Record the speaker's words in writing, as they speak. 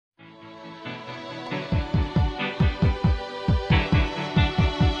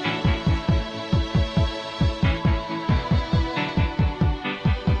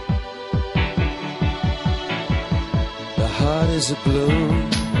as a balloon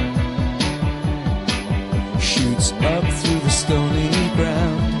shoots up through the stony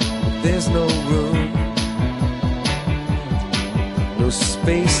ground. There's no room, no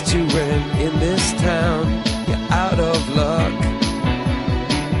space to rent in this town. You're out of luck,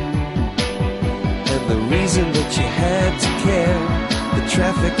 and the reason that you had to care, the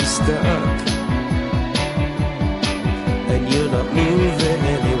traffic is stuck, and you're not moving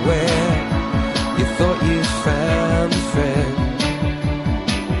anywhere. You thought you found a friend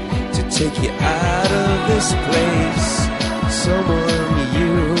to take you out of this place, someone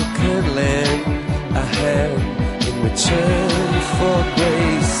you can lend a hand in return for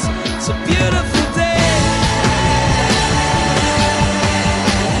grace. It's a beautiful day.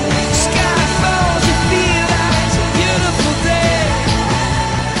 Sky falls, you feel like it's a beautiful day.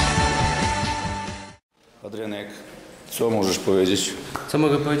 Adrianek, co możesz powiedzieć? Co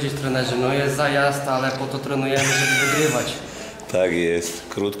mogę powiedzieć, trenerze? No jest zajazd, ale po to trenujemy, żeby wygrywać. Tak jest,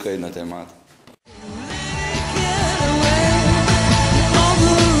 krótko i na temat.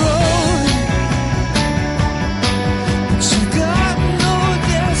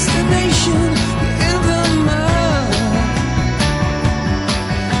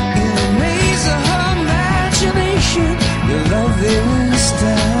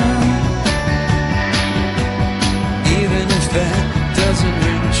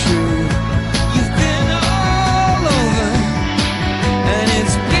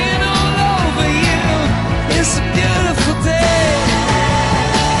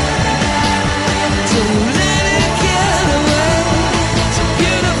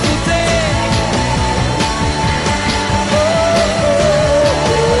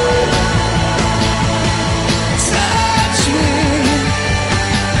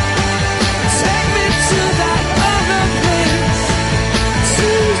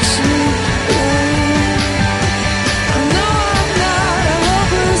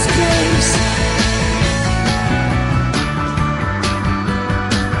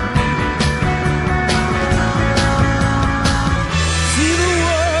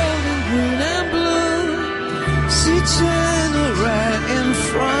 China right in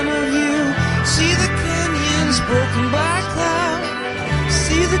front of you. See the canyons broken by cloud.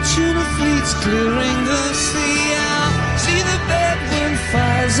 See the tuna fleets clearing the sea out. See the bedouin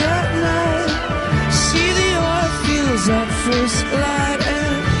fires at night. See the oil fields at first light.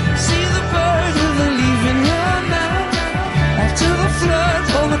 And see the bird with a leaf in her mouth. After the flood,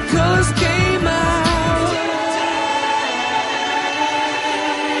 all the colors came out.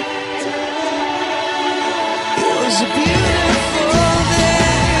 It's a beautiful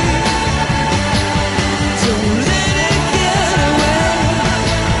day. Don't let it get away.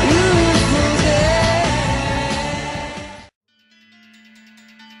 Beautiful day.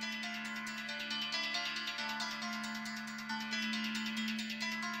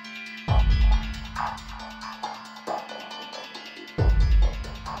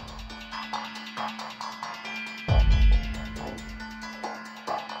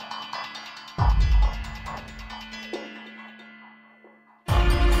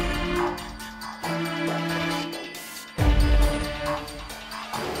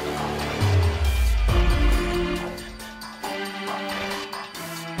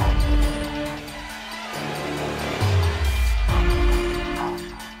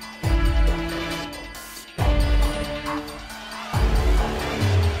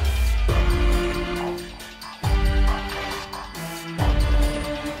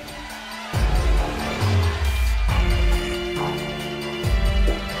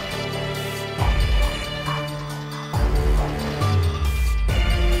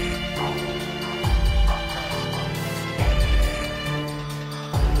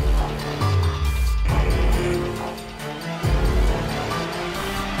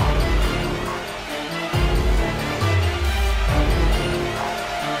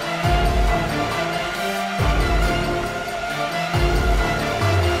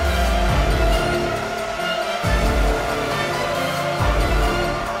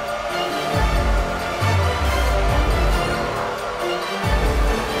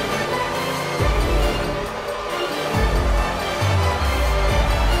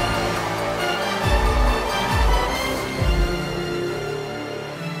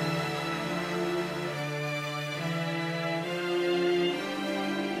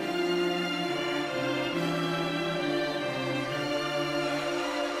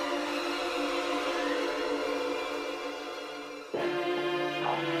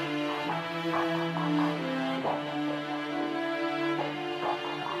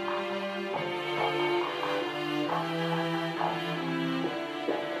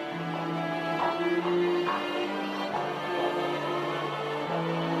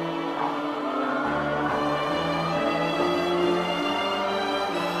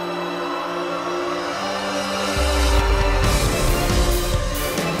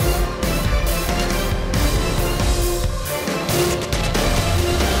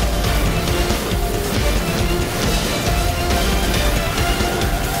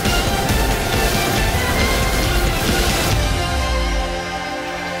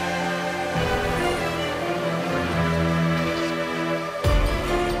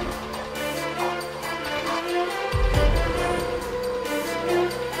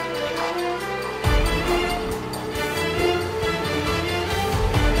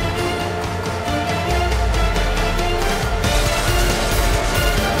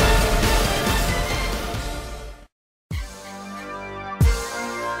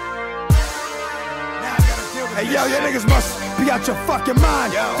 Yo, you niggas must be out your fucking mind.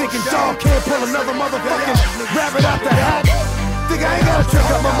 Thinking dog can't pull another motherfucking rabbit out the hat. Think I ain't gotta trick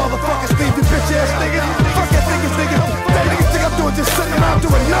up my motherfucking sleeve, you bitch ass nigga. Fuck that niggas, nigga. That niggas think I'm doing just sitting around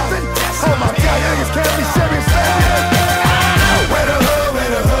doing nothing. Oh my god, you niggas can't be serious. Where the hood, where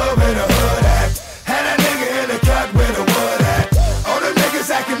the hood, where the hood at? Had that nigga in the cut, where the wood at? All the niggas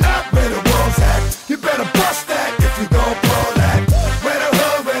acting up, where the wolves at? You better bust that if you gon' pull that. Where the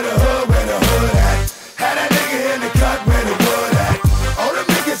hood, where the hood, where the hood at? Had that nigga in the cut, where the wood at? All the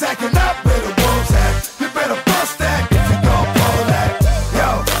niggas acting up, where the wolves at? You better bust that if you gon' pull that. Yo,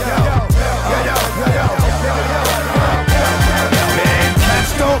 yo, yo, yo, yo, yo, yo, yo. Man,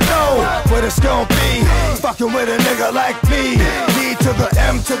 cats don't know what it's gon' be. Fucking with a nigga like me. D to the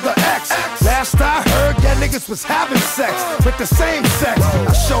M to the X. Last I heard, that niggas was having sex with the same sex.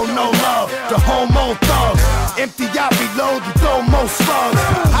 I show no love to homo thugs. Empty out, reload, you throw most slugs.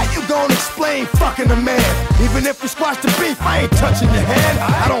 How you gonna explain fucking a man? Even if we squash the beef, I ain't touching your hand.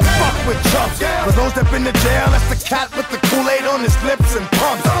 I don't fuck with chumps. For those that been to jail, that's the cat with the Kool-Aid on his lips and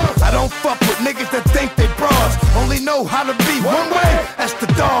pumps. I don't fuck with niggas that think they bras. Only know how to be one way, that's the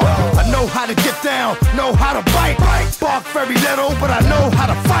dog. I know how to get down, know how to bite. Bark very little, but I know how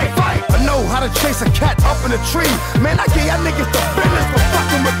to fight. I know how to chase a cat up in a tree. Man, I gave y'all niggas the business for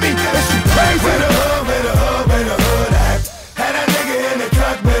fucking with me. Is you crazy? Where the hood, where the hood, where the hood at? Had that nigga in the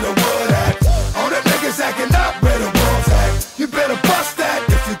cut, where the wood at? All the niggas acting up, where the wolves at? You better bust that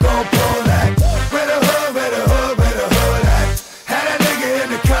if you gon' pull that. Where the hood, where the hood, where the hood at? Had that nigga in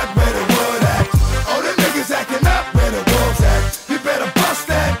the cut, where the wood at? All the niggas acting up, where the wolves at? You better bust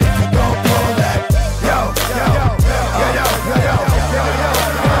that if you gon' pull that. Yo, yo, yo, yo, yo, yo, yo, yo, yo.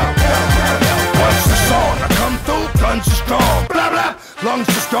 Once it's on, I come through, guns are strong. Blah, blah, lungs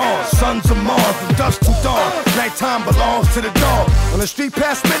is gone. Sons of Mars, from dusk to dawn. Nighttime belongs to the dog. On the street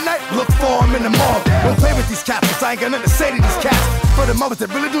past midnight, look for him in the mall. Don't play with these cats, cause I ain't got nothing to say to these cats. For the mothers that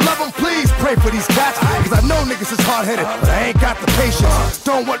really do love them, please pray for these cats. Cause I know niggas is hard-headed, but I ain't got the patience.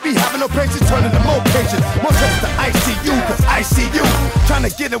 Don't want me having no patience, turning to more patience. More trips to ICU, cause I see you trying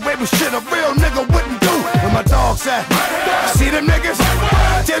to get away with shit a real nigga wouldn't do. Where my dogs at? See them niggas?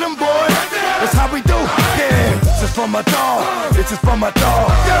 Get them, boy. That's how we do. Yeah, this is for my dog. This is for my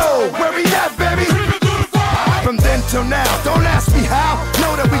dog. Yo, where we at, baby? From then till now, don't ask me how.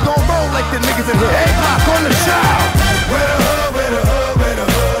 Know that we gon' roll like the niggas in here. A-Block on the shout. Where the hood, where the hood, where the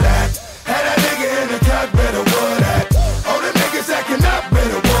hood at? Had that nigga in the cut, where the wood at? All the niggas acting up, where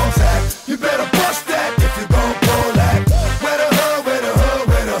the wolves at? You better bust that if you gon' pull that. Where the hood, where the hood,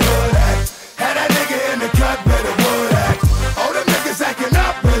 where the hood at? Had that nigga in the cut, where the wood at? All the niggas acting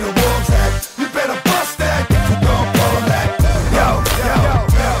up, where the wolves at? You better bust that if you gon' pull that. Yo, yo,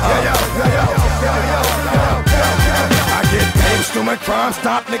 yo, yo, yo, yo, yo, yo, yo. I get paid doing crime,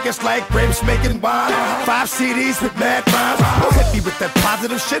 stop niggas like grapes making wine. 5 CDs with mad rhymes. Don't hit me with that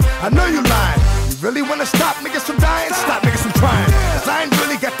positive shit, I know you lying. You really wanna stop niggas from dying? Stop niggas from trying. Cause I ain't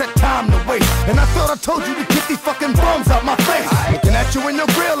really got that time to waste. And I thought I told you to get these fucking bums out my face. Looking at you in your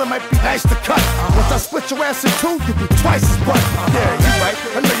grill, it might be nice to cut. Once I split your ass in two, you be twice as butt. Yeah, you right,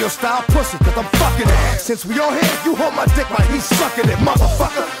 I know your style pussy, cause I'm fucking it. Since we all here, you hold my dick while he's sucking it,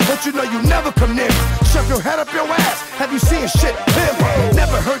 motherfucker. Don't you know you never come near me? Shove your head up your ass, have you seen shit clearly?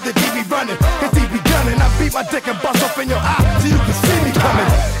 Never heard the DB running, his DB gunning. I beat my dick and bust up in your eye so you can see me coming.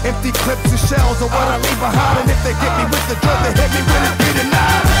 Empty clips and shells are what I leave behind. And if they get me with the drug, they hit me with it 3 to 9.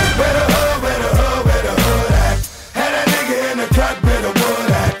 Where the hood, where the hood, where the hood at? Had that nigga in the cut, where the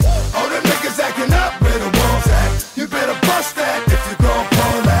wood at? All the niggas acting up, where the wolves at? You better bust that if you gon'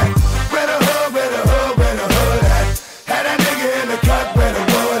 pull that. Where the hood, where the hood, where the hood at? Had that nigga in the cut, where the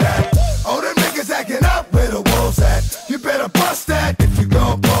wood at? All the niggas acting up, where the wolves at? You better bust that if you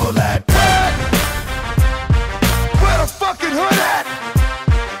gon' pull that. Where the fucking hood at?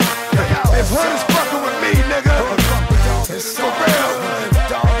 If hood is fucking with me, nigga, it's for real.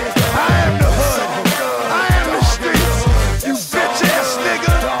 I am the hood. I am the streets. You bitch ass nigga.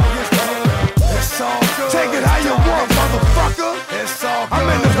 Take it how you want, motherfucker. I'm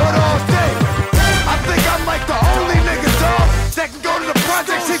in the hood all day. I think I'm like the only nigga, dog, that can go to the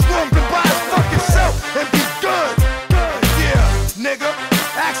projects he grew up and buy his fucking self and be good. Yeah, nigga.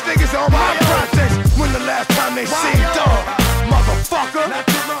 Ask niggas on my projects when the last time they seen dog, motherfucker.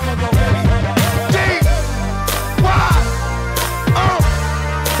 D, Y,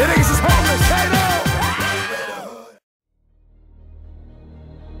 the niggas is homeless, hey.